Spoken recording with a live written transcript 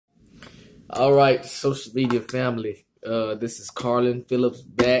All right, social media family. This is Carlin Phillips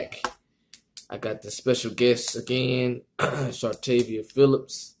back. I got the special guest again, Shartavia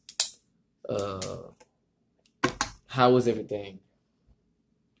Phillips. Uh, how was everything?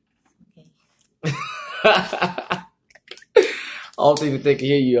 Okay. I don't even think I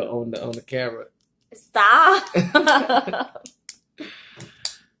hear you on the camera. Stop.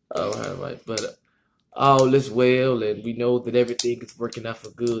 All right. But all is well, and we know that everything is working out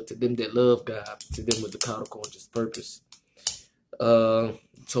for good to them that love God, to them with the called according to His purpose.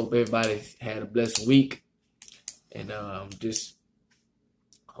 Hope everybody had a blessed week, and just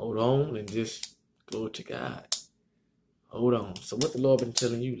hold on and just glory to God. Hold on. So, what the Lord been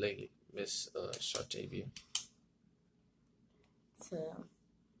telling you lately, Miss Shartavia? To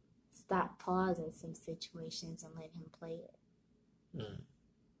stop pausing some situations and let him play it.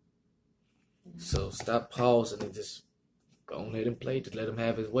 So stop pausing and just go and let him play. Just let him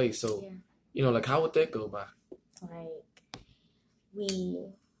have his way. So, like how would that go by? Like, we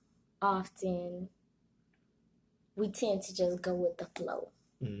tend to just go with the flow,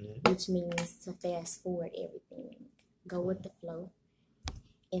 which means to fast forward everything. Go with the flow.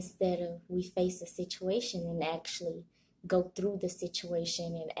 Instead of we face a situation and actually go through the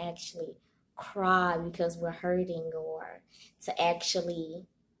situation and actually cry because we're hurting, or to actually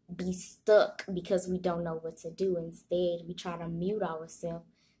be stuck because we don't know what to do. Instead, we try to mute ourselves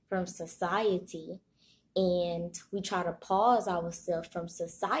from society, and we try to pause ourselves from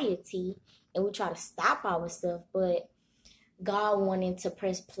society, and we try to stop ourselves. But God wanting to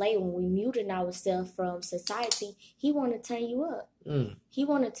press play when we muted ourselves from society, He want to turn you up. He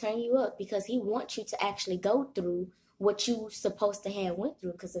want to turn you up because He wants you to actually go through what you supposed to have went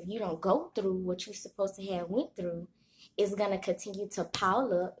through. Because if you don't go through what you supposed to have went through, it's going to continue to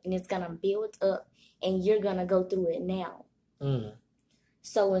pile up, and it's going to build up, and you're going to go through it now.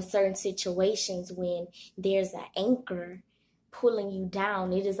 So in certain situations, when there's an anchor pulling you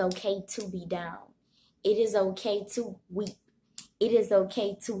down, it is okay to be down. It is okay to weep. It is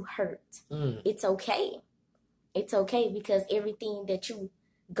okay to hurt. It's okay. It's okay, because everything that you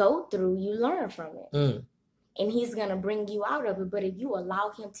go through, you learn from it. And He's going to bring you out of it. But if you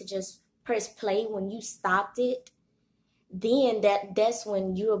allow Him to just press play when you stopped it, then that's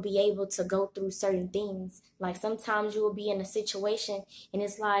when you'll be able to go through certain things. Like sometimes you'll be in a situation and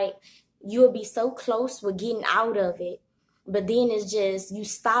it's like you'll be so close with getting out of it, but then it's just you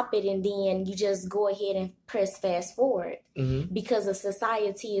stop it and then you just go ahead and press fast forward because the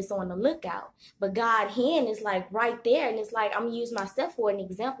society is on the lookout. But God's hand is like right there, and it's like I'm gonna use myself for an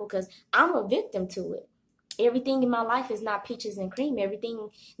example because I'm a victim to it. Everything in my life is not peaches and cream. Everything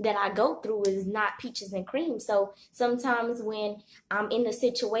that I go through is not peaches and cream. So sometimes when I'm in a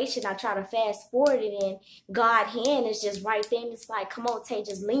situation, I try to fast forward it, and God's hand is just right there. And it's like, come on, Tay,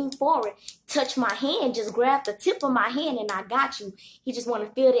 just lean forward, touch my hand, just grab the tip of my hand, and I got you. He just want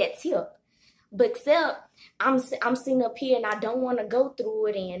to feel that tip. But except I'm sitting up here and I don't want to go through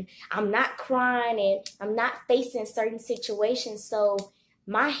it, and I'm not crying, and I'm not facing certain situations. So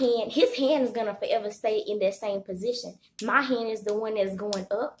my hand, His hand is going to forever stay in that same position. My hand is the one that's going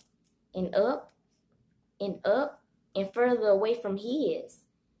up and up and up and further away from His.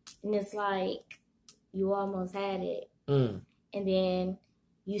 And it's like you almost had it. And then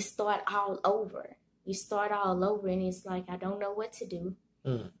you start all over. You start all over, and it's like, I don't know what to do.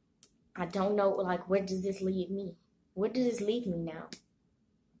 I don't know, like, where does this leave me? Where does this leave me now?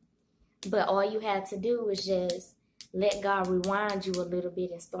 But all you had to do is just let God rewind you a little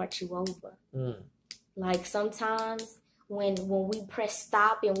bit and start you over. Like sometimes when we press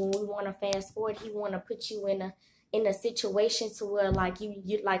stop and when we want to fast forward, He want to put you in a situation to where like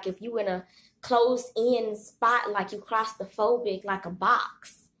you like if you in a closed in spot, like you claustrophobic, like a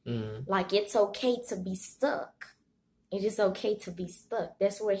box. Like it's okay to be stuck. It is okay to be stuck.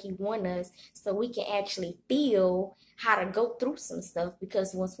 That's where He wants us, so we can actually feel how to go through some stuff.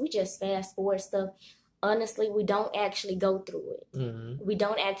 Because once we just fast forward stuff, honestly, we don't actually go through it. We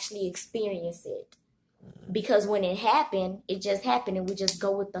don't actually experience it. Because when it happened, it just happened, and we just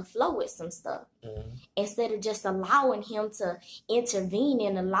go with the flow with some stuff. Instead of just allowing Him to intervene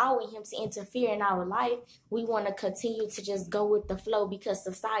and allowing Him to interfere in our life, we want to continue to just go with the flow because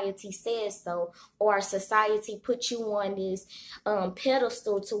society says so, or society put you on this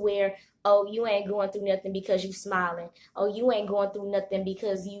pedestal to where, oh, you ain't going through nothing because you smiling. Oh, you ain't going through nothing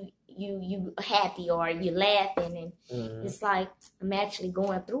because you happy or you laughing. And it's like, I'm actually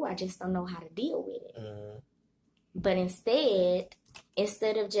going through, I just don't know how to deal with it. But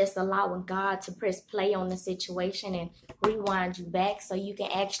instead of just allowing God to press play on the situation and rewind you back so you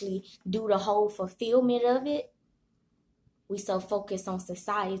can actually do the whole fulfillment of it, we so focused on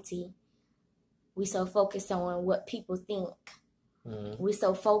society We so focused on what people think. We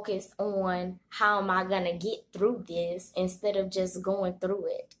so focused on how am I going to get through this instead of just going through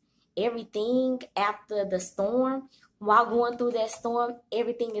it. Everything after the storm, while going through that storm,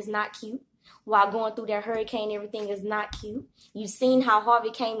 everything is not cute. While going through that hurricane, everything is not cute. You've seen how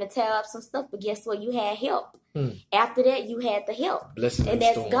Harvey came to tear up some stuff, but guess what? You had help. After that, you had the help. Blessing and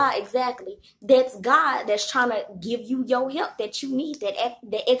that's storm. God, exactly. That's God that's trying to give you your help that you need, that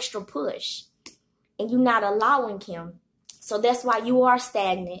extra push. And you're not allowing him. So that's why you are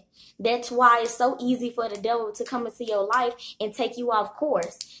stagnant. That's why it's so easy for the devil to come into your life and take you off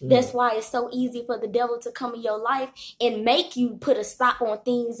course. That's why it's so easy for the devil to come in your life and make you put a stop on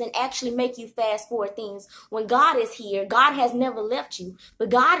things and actually make you fast forward things. When God is here, God has never left you. But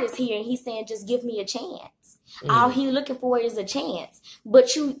God is here and he's saying, just give me a chance. All he's looking for is a chance.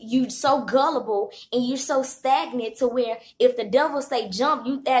 But you so gullible and you're so stagnant to where if the devil say jump,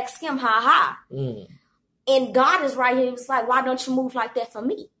 you ask him how high. And God is right here. He was like, why don't you move like that for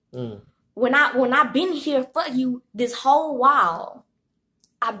me? When I've been here for you this whole while.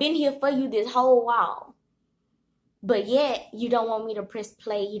 I've been here for you this whole while. But yet you don't want me to press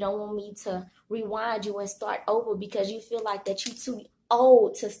play. You don't want me to rewind you and start over because you feel like that you're too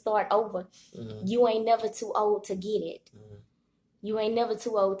old to start over. You ain't never too old to get it. You ain't never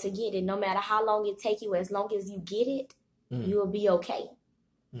too old to get it. No matter how long it take you, as long as you get it, you will be okay.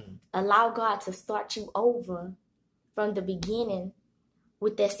 Allow God to start you over from the beginning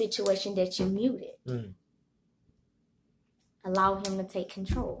with that situation that you muted. Allow him to take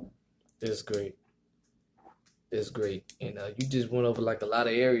control. That's great. That's great. And you just went over like a lot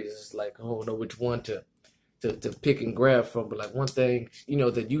of areas. It's like I don't know which one to pick and grab from. But like one thing,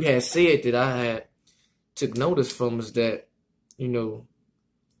 that you had said that I had took notice from is that, we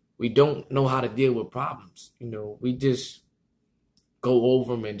don't know how to deal with problems. We just go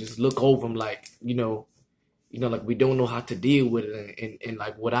over them and just look over them like, like we don't know how to deal with it. And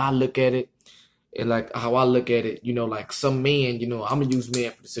like what I look at it and like how I look at it, like some men, I'm going to use men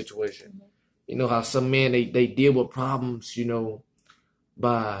for the situation. How some men, they deal with problems,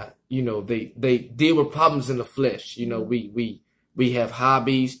 by, they deal with problems in the flesh. We have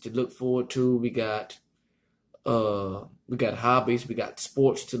hobbies to look forward to. We got hobbies. We got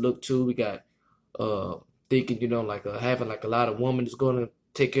sports to look to. We got, thinking, having like a lot of women is going to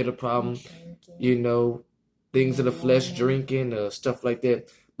take care of the problem, things of the flesh, drinking, stuff like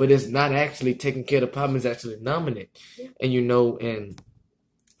that. But it's not actually taking care of the problem. It's actually numbing it. And,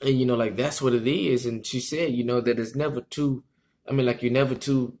 and like that's what it is. And she said, that it's never too, you're never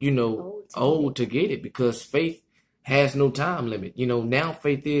too, old to get it because faith has no time limit. Now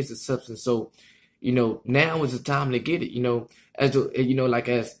faith is a substance. So, now is the time to get it,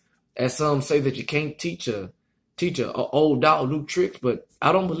 as some say that you can't teach a old dog new tricks, but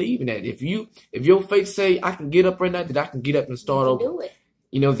I don't believe in that. If your faith say I can get up right now, that I can get up and start over,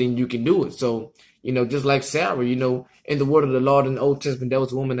 then you can do it. So, just like Sarah, in the word of the Lord in the Old Testament, there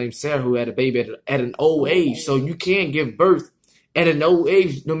was a woman named Sarah who had a baby at an old age. So you can give birth at an old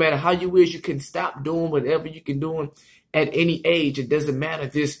age, no matter how you wish. You can stop doing whatever you can do at any age. It doesn't matter.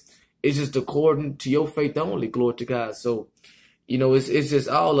 This is just according to your faith only. Glory to God. So, it's just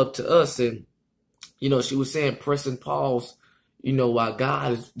all up to us. And, she was saying press and pause, while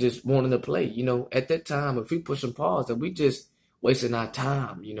God is just wanting to play. At that time, if we push and pause, then we just wasting our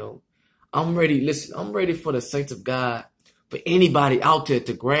time, I'm ready. Listen, I'm ready for the saints of God, for anybody out there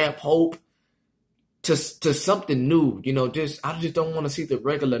to grab hope to something new. I just don't want to see the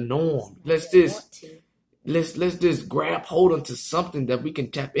regular norm. Let's just grab hold onto something that we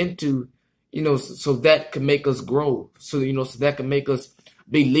can tap into, so that can make us grow. So that can make us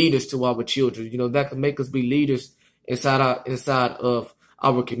be leaders to our children. That can make us be leaders inside of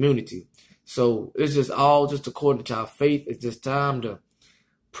our community. So it's just all just according to our faith. It's just time to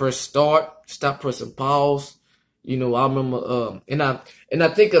press start, stop pressing pause. I remember, and I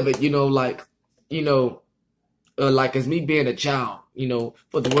think of it, like as me being a child,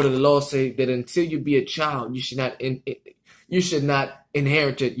 for the word of the Lord say that until you be a child, you should not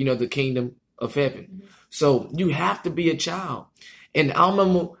inherit, the kingdom of heaven. So you have to be a child. And I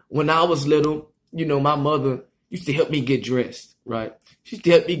remember when I was little, my mother used to help me get dressed, right? She used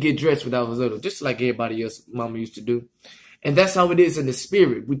to help me get dressed when I was little, just like everybody else mama used to do. And that's how it is in the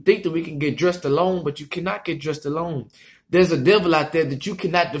spirit. We think that we can get dressed alone, but you cannot get dressed alone. There's a devil out there that you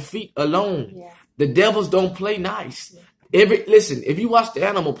cannot defeat alone. Yeah. The devils don't play nice. Yeah. Listen, if you watch the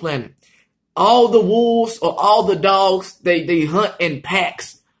Animal Planet, all the wolves or all the dogs, they hunt in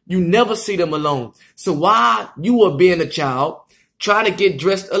packs. You never see them alone. So why you are being a child, trying to get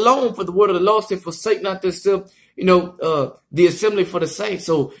dressed alone? For the word of the Lord said, forsake not thyself the assembly for the saints.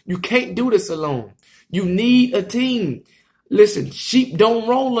 So you can't do this alone. You need a team. Listen, sheep don't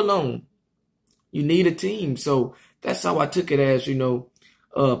roll alone. You need a team. So that's how I took it as,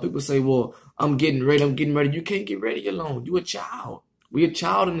 people say, well, I'm getting ready. You can't get ready alone. You a child. We a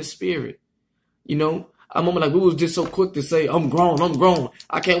child in the spirit. I'm like, we was just so quick to say, I'm grown.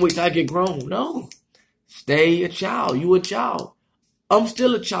 I can't wait till I get grown. No. Stay a child. You a child. I'm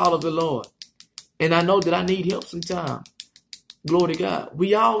still a child of the Lord. And I know that I need help sometimes. Glory to God.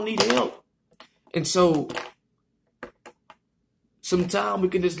 We all need help. And so sometimes we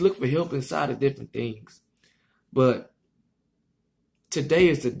can just look for help inside of different things. But today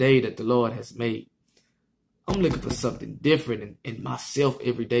is the day that the Lord has made. I'm looking for something different in myself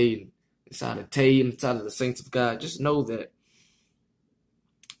every day, inside of Tay, inside of the saints of God. Just know that,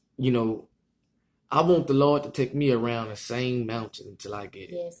 I want the Lord to take me around the same mountain until I get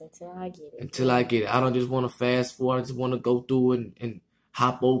it. Yes, until I get it. Until I get it. I don't just want to fast forward. I just want to go through and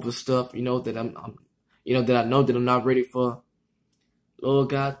hop over stuff, that that I know that I'm not ready for. Lord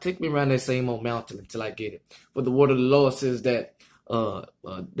God, take me around that same old mountain until I get it. For the word of the Lord says that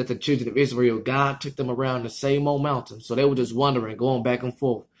the children of Israel, God took them around the same old mountain. So they were just wandering, going back and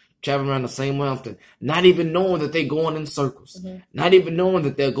forth, traveling around the same mountain, not even knowing that they're going in circles, not even knowing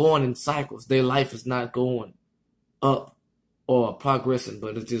that they're going in cycles. Their life is not going up or progressing,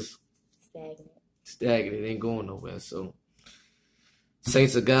 but it's just stagnant. It ain't going nowhere. So,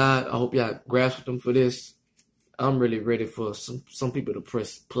 saints of God, I hope y'all grasp them for this. I'm really ready for some people to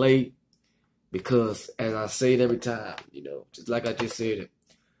press play, because as I say it every time, just like I just said it,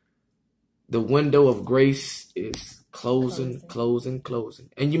 the window of grace is closing.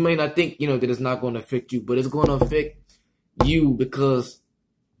 And you may not think, that it's not going to affect you, but it's going to affect you, because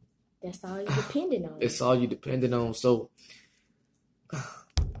that's all you're depending on. It's all you're depending on. So,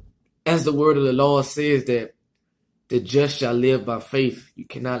 as the word of the Lord says, that the just shall live by faith. You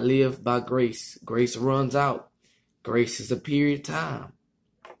cannot live by grace. Grace runs out. Grace is a period of time,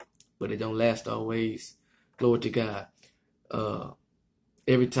 but it don't last always. Glory to God.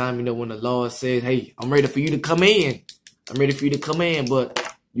 Every time, when the Lord says, hey, I'm ready for you to come in.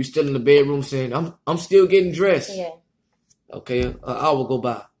 But you still in the bedroom saying, I'm still getting dressed. Yeah. Okay, an hour go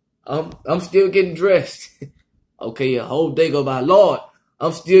by. I'm still getting dressed. Okay, a whole day go by. Lord,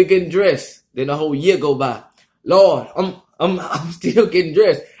 I'm still getting dressed. Then a whole year go by. Lord, I'm still getting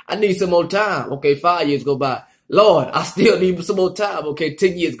dressed. I need some more time. Okay, 5 years go by. Lord, I still need some more time. Okay,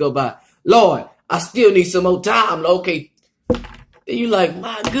 10 years go by. Lord, I still need some more time. Okay. Then you like,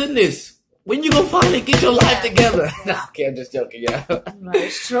 my goodness, when you gonna finally get your life together? Okay, I'm just joking, yeah.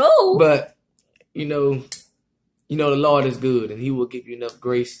 It's true. But, the Lord is good, and he will give you enough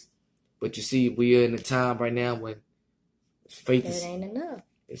grace. But you see, we are in a time right now when faith ain't enough.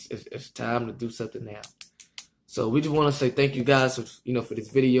 It's time to do something now. So we just want to say thank you guys for this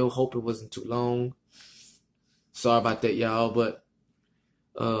video. Hope it wasn't too long. Sorry about that, y'all, but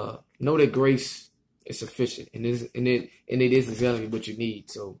know that grace is sufficient, and it is exactly what you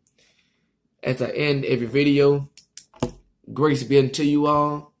need. So as I end every video, grace be unto you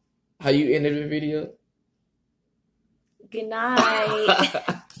all. How you end every video? Good night.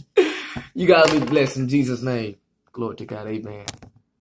 You gotta be blessed in Jesus' name. Glory to God. Amen.